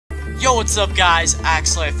Yo, what's up guys?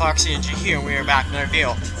 Axel Foxy and G here, and we are back in another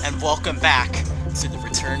video, and welcome back to the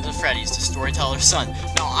Return to Freddy's to Storyteller's Son.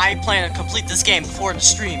 Now, I plan to complete this game before the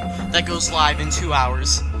stream that goes live in 2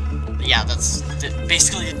 hours. Yeah, that's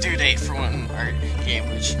basically a due date for when our game,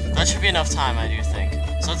 which that should be enough time, I do think.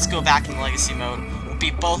 So let's go back in Legacy mode. We'll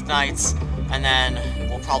beat both nights, and then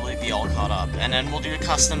we'll probably be all caught up. And then we'll do a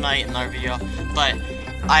custom night in our video. But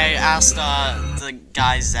I asked the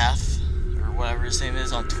guy Zeph, whatever his name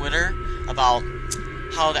is, on Twitter about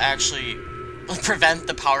how to actually prevent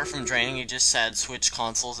the power from draining. He just said switch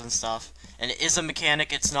consoles and stuff, and it is a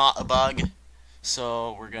mechanic, it's not a bug,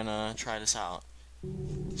 so we're gonna try this out.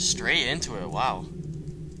 Straight into it, wow.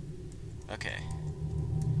 Okay,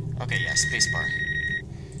 yeah, spacebar,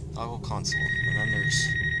 toggle console, and then there's,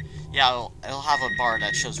 yeah, it'll have a bar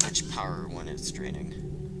that shows which power when it's draining.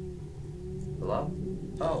 Hello?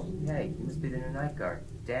 Oh, hey, you must be the new night guard.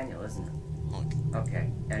 Daniel, isn't it? Honk.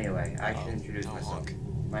 Okay, anyway, I should introduce myself. Honk.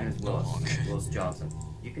 My name is Willis. Honk. Willis Johnson.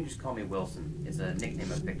 You can just call me Wilson. It's a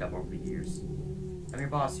nickname I've picked up over the years. I'm your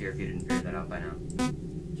boss here if you didn't figure that out by now.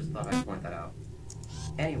 Just thought I'd point that out.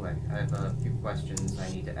 Anyway, I have a few questions I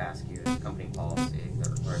need to ask you. It's company policy that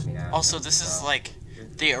requires me to ask. Also, this is like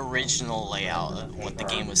the original layout of what the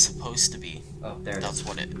game was supposed to be. Oh, there it is.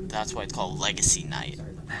 That's why it's called Legacy Night. Sorry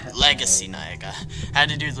about that. Legacy Night. I had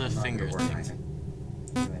to do the finger thing.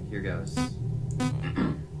 Anyway, here goes.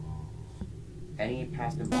 Any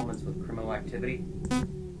past involvements with criminal activity?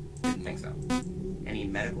 Didn't think so. Any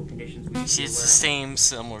medical conditions we should See, it's the same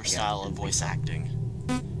similar style of voice acting.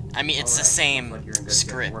 I mean, it's the same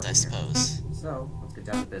script, I suppose. So, let's get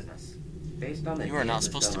down to business. Based on the You are not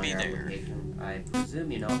supposed to be there. I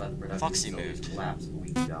presume you know about the production Foxy moved. collapse a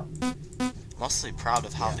week ago. Mostly proud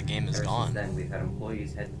of how the game is gone. Then we've had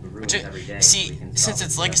employees head to the rooms every day. See, since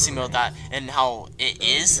it's Legacy mode and how it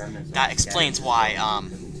is, that explains why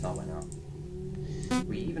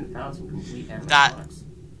we even found some complete animatronics. That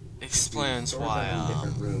explains why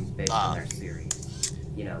different rooms based on their series.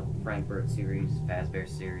 You know, Frankfurt series, Fazbear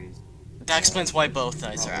series. That explains why both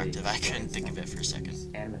nights are active. I couldn't think of it for a second.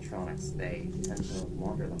 Animatronics, they tend to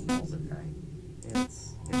wander the halls at night.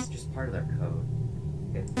 It's just part of their code.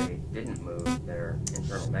 If they didn't move, their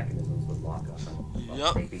internal mechanisms would lock up and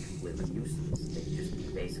they'd be completely useless. They'd just be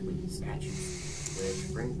basically statues.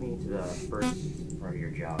 Which brings me to the first part of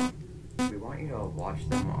your job. We want you to watch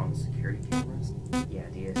them on the security cameras. Yeah,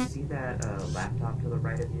 do you see that laptop to the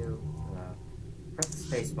right of you? Press the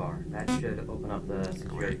space bar. That should open up the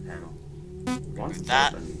security panel. Once it's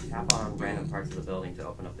open, tap on random parts of the building to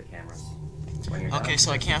open up the cameras. When you're Okay, done,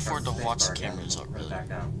 so I can't afford to press the watch space the bar cameras again, up, really. back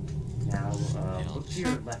down. Now, look to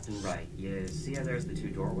your left and right. You see how there's the two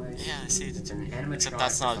doorways? Yeah, I see the two. An animatronic Except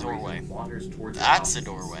that's not a for some doorway. reason wanders towards the That's a office and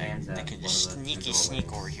doorway. stands They at can one just of the two sneak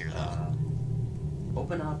doorways. over here, though.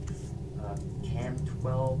 Open up cam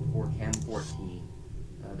 12 or cam 14.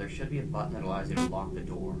 There should be a button that allows you to lock the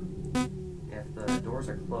door. If the doors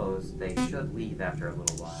are closed, they should leave after a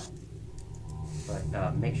little while.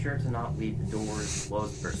 But make sure to not leave the doors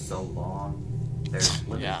closed for so long. There's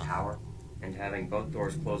limited power, and having both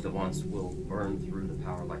doors closed at once will burn through the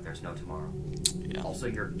power like there's no tomorrow. Yeah. Also,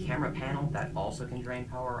 your camera panel, that also can drain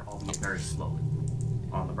power, albeit very slowly.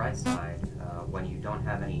 On the right side, when you don't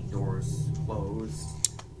have any doors closed,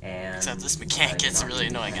 and Except this mechanic gets really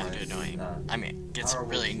annoying after gets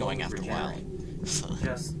really annoying after a while. So.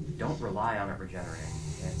 Just don't rely on it regenerating.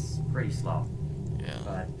 It's pretty slow. Yeah.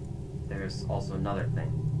 But there's also another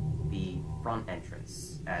thing. The front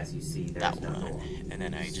entrance. As you see, there's no door. And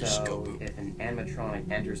then I just go boop. If an animatronic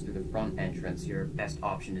enters through the front entrance, your best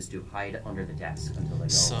option is to hide under the desk until they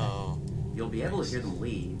go away. You'll be able to hear them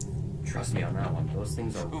leave. Trust me on that one. Those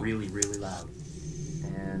things are really, really loud.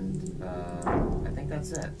 And, I think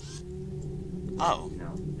that's it. Oh.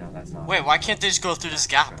 No, that's not. Wait, why can't they just go through this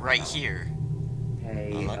gap right here?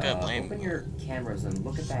 Hey, I'm not gonna blame open your cameras and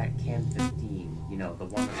look at that cam 15. You know, the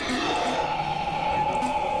one that's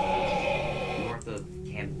north of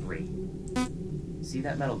cam 3. See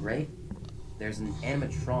that metal grate? There's an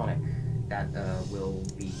animatronic that will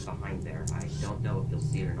be behind there. I don't know if you'll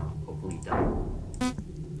see it or not. Hopefully you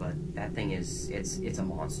don't. But that thing is, it's a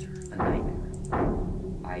monster, a nightmare.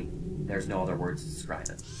 There's no other words to describe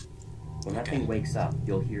it. When that thing wakes up,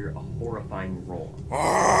 you'll hear a horrifying roar.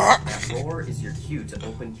 That roar is your cue to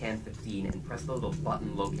open cam 15 and press the little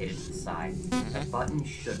button located to the side. That button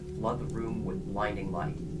should flood the room with blinding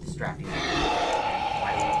light, distracting you.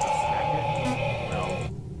 Why do you get distracted? Well,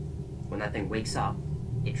 when that thing wakes up,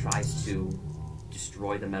 it tries to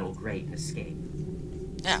destroy the metal grate and escape.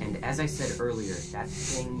 Yeah. And as I said earlier, that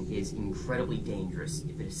thing is incredibly dangerous.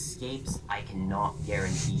 If it escapes, I cannot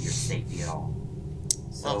guarantee your safety at all.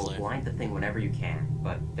 So Lovely. blind the thing whenever you can,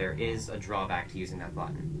 but there is a drawback to using that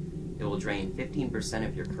button. It will drain 15%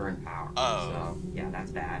 of your current power. Oh. So, yeah,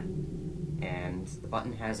 that's bad. And the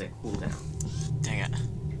button has a cooldown. Dang it.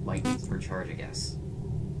 Light needs to recharge, I guess.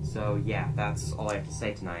 So, yeah, that's all I have to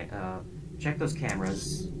say tonight. Check those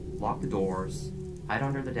cameras, lock the doors, hide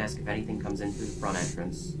under the desk if anything comes in through the front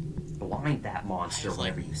entrance, blind that monster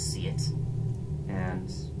whenever you see it.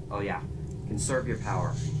 And, oh yeah, conserve your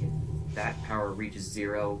power. If that power reaches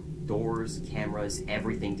 0, doors, cameras,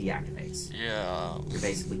 everything deactivates. Yeah. You're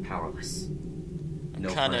basically powerless. I'm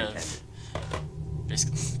No kind pun of... intended.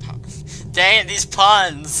 Basically Dang it, these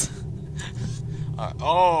puns!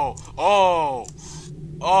 Oh!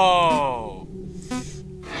 How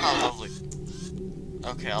lovely.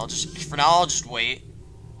 Okay, for now I'll just wait.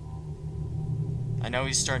 I know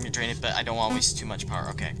he's starting to drain it, but I don't want to waste too much power.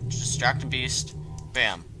 Okay, distract the beast.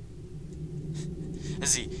 Bam.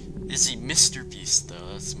 Is he Mr. Beast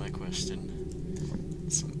though? That's my question.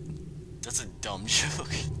 That's a dumb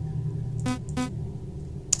joke.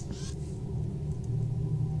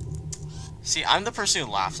 See, I'm the person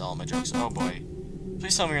who laughs at all my jokes. Oh boy.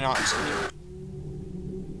 Please tell me you're not just kidding.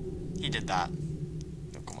 He did that.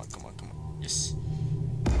 No, come on. Yes.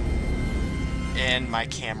 And my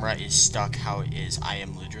camera is stuck how it is. I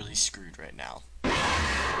am literally screwed right now.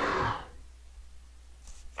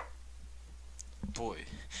 Boy.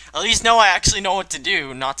 At least now I actually know what to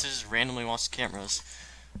do, not to just randomly watch the cameras.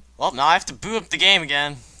 Well, now I have to boot up the game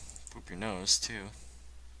again. Boop your nose, too.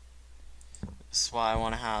 This is why I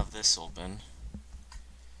want to have this open.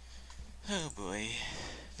 Oh boy.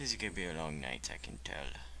 This is gonna be a long night, I can tell.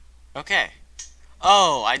 Okay.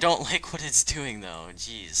 Oh, I don't like what it's doing though.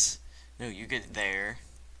 Jeez. No, you get there.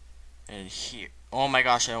 And here. Oh my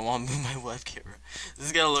gosh, I don't want to move my web camera. This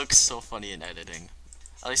is gonna look so funny in editing.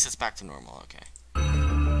 At least it's back to normal, okay.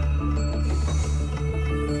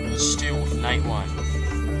 Let's do night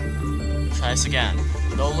 1. Try this again.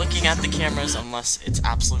 No looking at the cameras unless it's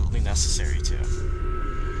absolutely necessary to.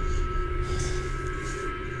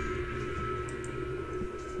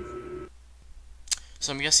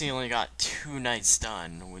 So I'm guessing he only got 2 nights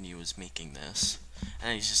done when he was making this.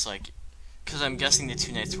 And he's just like, because I'm guessing the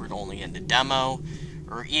 2 nights were only in the demo,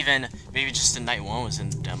 or even maybe just the night 1 was in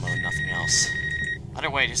the demo and nothing else. Either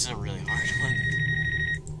way, this is a really hard one.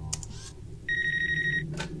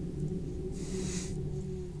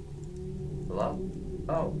 Hello?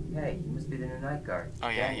 Oh, hey, you must be the new night guard. Oh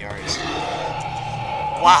yeah, he already started.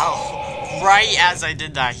 Wow! Right as I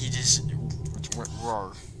did that, he just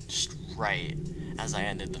right as I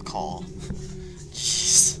ended the call.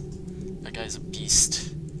 Jeez. That guy's a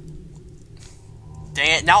beast.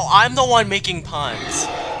 Dang it, now I'm the one making puns.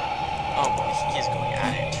 Oh boy, he is going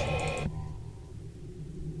at it.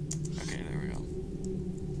 Okay, there we go.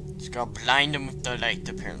 Just gotta blind him with the light,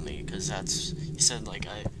 apparently, because that's, he said, like,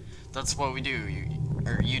 that's what we do,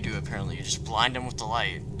 you do, apparently. You just blind him with the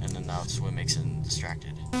light, and then that's what makes him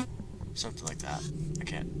distracted. Something like that.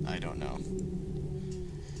 I don't know.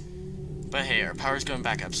 But hey, our power's going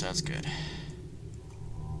back up, so that's good.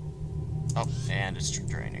 Oh, and it's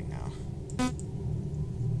draining now.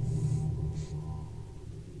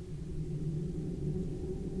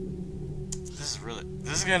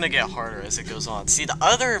 This is gonna get harder as it goes on. See, the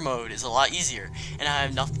other mode is a lot easier, and I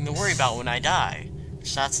have nothing to worry about when I die.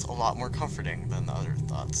 Which that's a lot more comforting than the other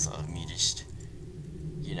thoughts of me just,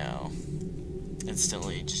 you know,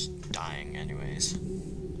 instantly just dying anyways.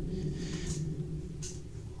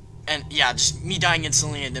 And yeah, just me dying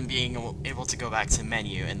instantly and then being able to go back to the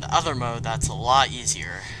menu. In the other mode, that's a lot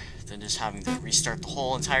easier than just having to restart the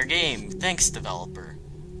whole entire game. Thanks, developer,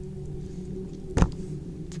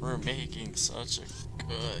 for making such a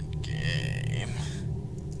good game.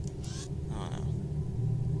 Oh no.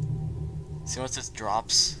 See, once this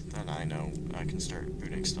drops, then I know I can start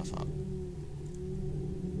booting stuff up.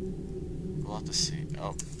 We'll have to see.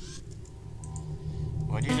 Oh.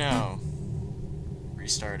 What do you know?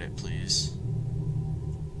 Restart it, please.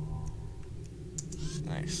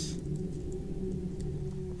 Nice.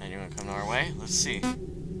 Anyone coming our way? Let's see.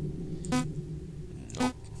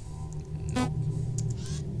 Nope. Nope.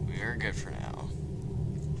 We are good for now.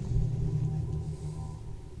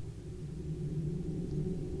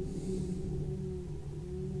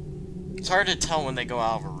 It's hard to tell when they go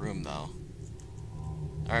out of a room, though.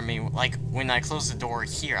 Or, I mean, like, when I closed the door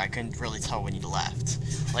here, I couldn't really tell when you left.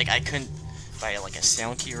 Like, I couldn't by, like, a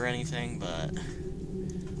sound key or anything, but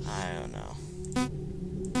I don't know.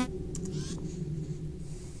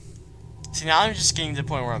 See, now I'm just getting to the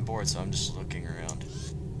point where I'm bored, so I'm just looking around.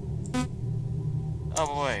 Oh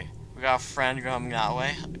boy, we got a friend coming that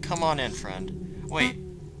way. Come on in, friend. Wait.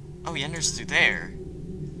 Oh, he enters through there.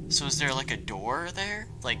 So is there like a door there?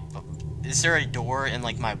 Like, is there a door in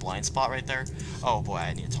like my blind spot right there? Oh boy,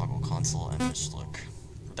 I need to toggle console and just look.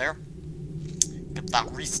 There. Get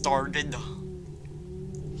that restarted.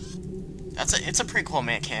 It's a pretty cool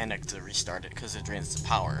mechanic to restart it because it drains the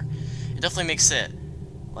power. It definitely makes it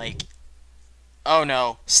like, oh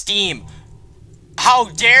no, Steam. How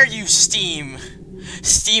dare you, Steam?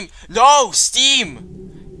 Steam, no, Steam!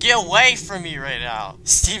 Get away from me right now.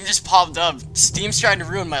 Steam just popped up. Steam's trying to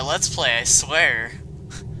ruin my Let's Play, I swear.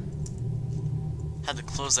 Had to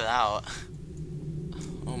close it out.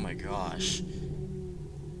 Oh my gosh.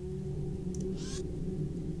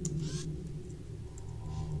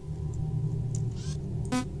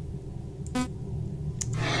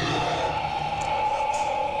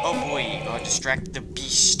 Oh boy, distract the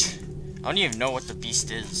beast. I don't even know what the beast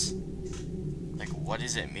is. Like, what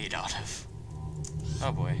is it made out of?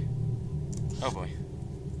 Oh boy. Oh boy.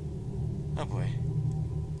 Oh boy.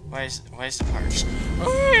 Why is the parts? 3,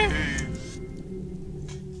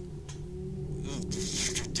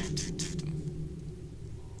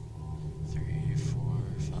 4,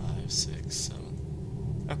 5, 6,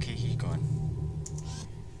 7. Okay, he's gone.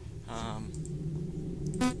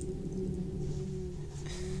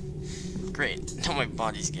 Great. Now my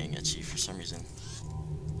body's getting itchy for some reason.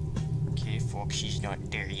 Okay, Foxy's not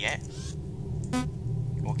there yet.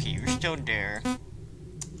 Okay, you're still there.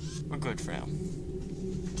 We're good for now.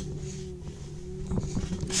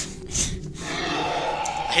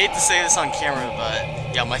 I hate to say this on camera,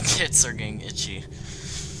 but yeah, my tits are getting itchy.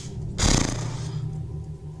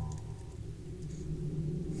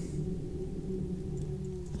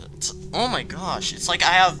 Oh my gosh, it's like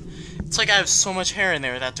I have so much hair in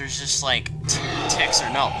there that there's just like ticks, or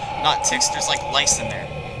no, not ticks, there's like lice in there.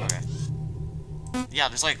 Okay. Yeah,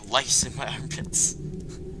 there's like lice in my armpits.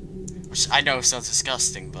 Which I know sounds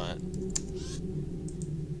disgusting, but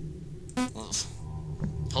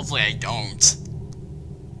hopefully I don't.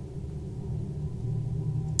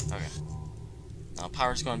 Okay. Now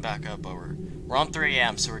power's going back up, but we're on 3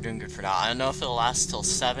 AM, so we're doing good for now. I don't know if it'll last till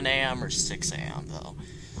 7 AM or 6 AM though.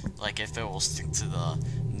 Like if it will stick to the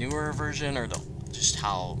newer version or just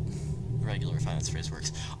how regular Finance Phrase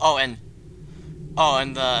works. Oh, and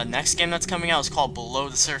the next game that's coming out is called Below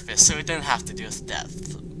the Surface, so it didn't have to do with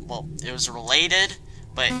depth. Well, it was related,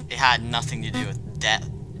 but it had nothing to do with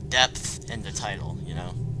depth in the title, you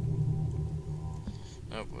know?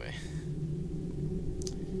 Oh boy.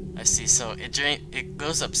 I see, so it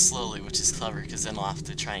goes up slowly, which is clever, because then I'll have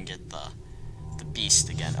to try and get the beast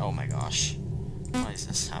again. Oh my gosh. Why is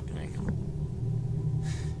this happening?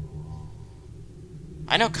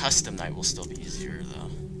 I know custom night will still be easier, though.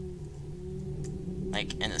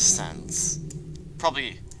 Like, in a sense.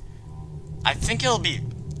 Probably, I think it'll be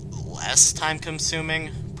less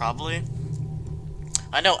time-consuming, probably.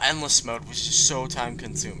 I know endless mode was just so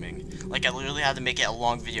time-consuming. Like, I literally had to make it a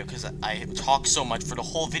long video because I talk so much for the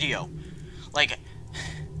whole video. Like,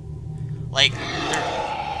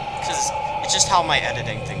 because it's just how my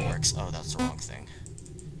editing thing works. Oh, that's the wrong thing.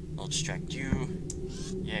 I'll distract you.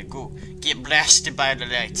 Yeah, go get blasted by the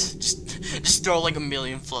light. Just throw like a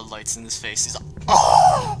million floodlights in his face. He's like,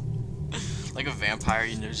 oh! Like a vampire,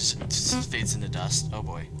 you know, just fades into dust. Oh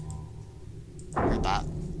boy. Heard that.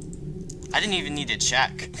 I didn't even need to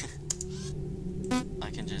check.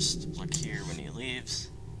 I can just look here when he leaves.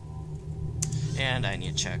 And I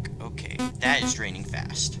need to check. Okay, that is draining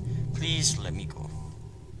fast. Please let me go.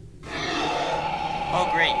 Oh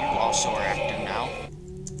great, you also are active now.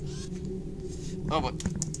 Oh, but...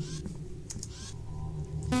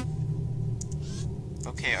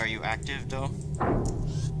 Okay, are you active, though?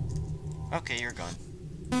 Okay, you're gone.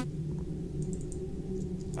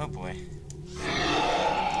 Oh, boy.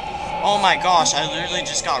 Oh my gosh, I literally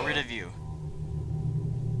just got rid of you.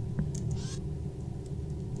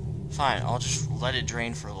 Fine, I'll just let it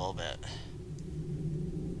drain for a little bit.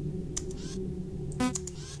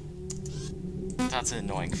 That's an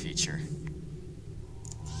annoying feature.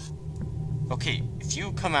 Okay, if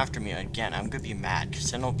you come after me again, I'm gonna be mad,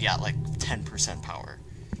 because then it'll be at like 10% power.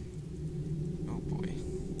 Oh boy.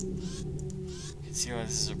 You can see why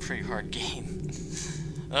this is a pretty hard game.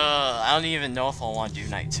 I don't even know if I'll want to do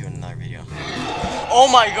Night 2 in another video. Oh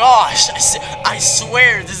my gosh! I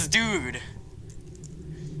swear, this dude!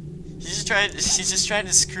 He's just trying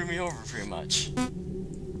to screw me over, pretty much.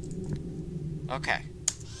 Okay.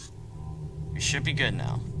 We should be good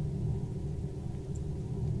now.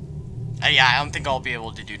 Yeah, I don't think I'll be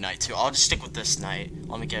able to do Night 2. I'll just stick with this night.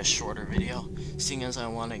 I'll make it a shorter video, seeing as I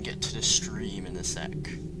want to get to the stream in a sec.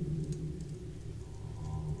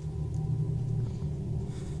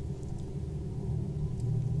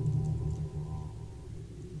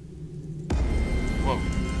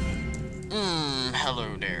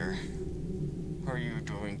 Hello there. How are you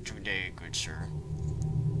doing today, good sir?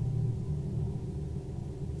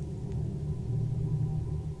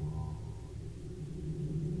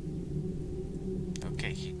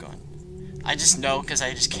 Okay, keep going. I just know because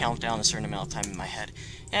I just count down a certain amount of time in my head.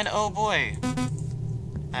 And oh boy,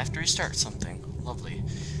 I have to restart something. Lovely.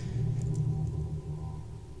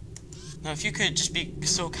 Now, if you could just be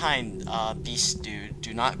so kind, Beast Dude,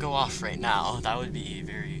 do not go off right now. That would be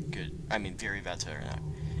very good. I mean, very better.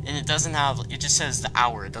 And it doesn't have, it just says the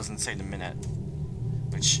hour, it doesn't say the minute.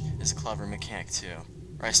 Which is a clever mechanic, too.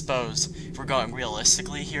 Or I suppose, if we're going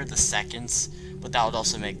realistically here, the seconds, but that would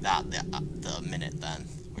also make that the minute then.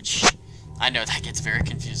 Which, I know that gets very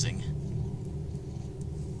confusing.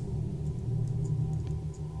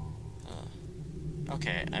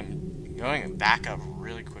 Okay, I'm going back up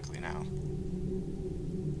really quickly now.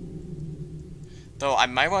 Though I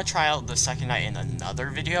might want to try out the second night in another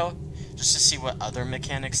video, just to see what other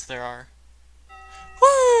mechanics there are.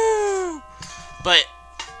 Woo! But,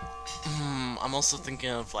 I'm also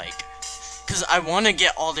thinking of like, because I want to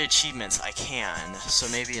get all the achievements I can, so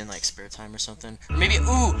maybe in like spare time or something. Or maybe,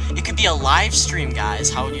 ooh, it could be a live stream,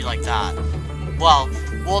 guys. How would you like that? Well,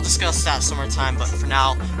 we'll discuss that some more time, but for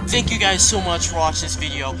now, thank you guys so much for watching this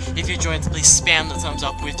video. If you enjoyed, please spam the thumbs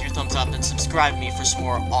up with your thumbs up and subscribe to me for some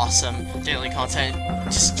more awesome daily content.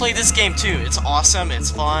 Just play this game too. It's awesome, it's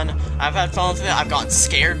fun. I've had fun with it, I've gotten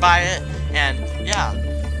scared by it, and yeah,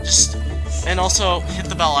 and also hit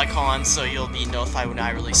the bell icon so you'll be notified when I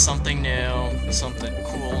release something new, something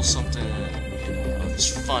cool, something,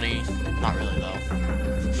 just funny. Not really though.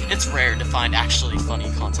 It's rare to find actually funny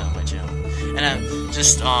content on my channel. And then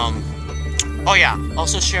oh yeah,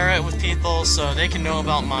 also share it with people so they can know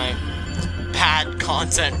about my bad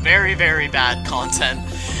content, very, very bad content.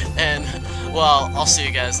 And, well, I'll see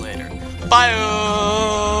you guys later. Bye!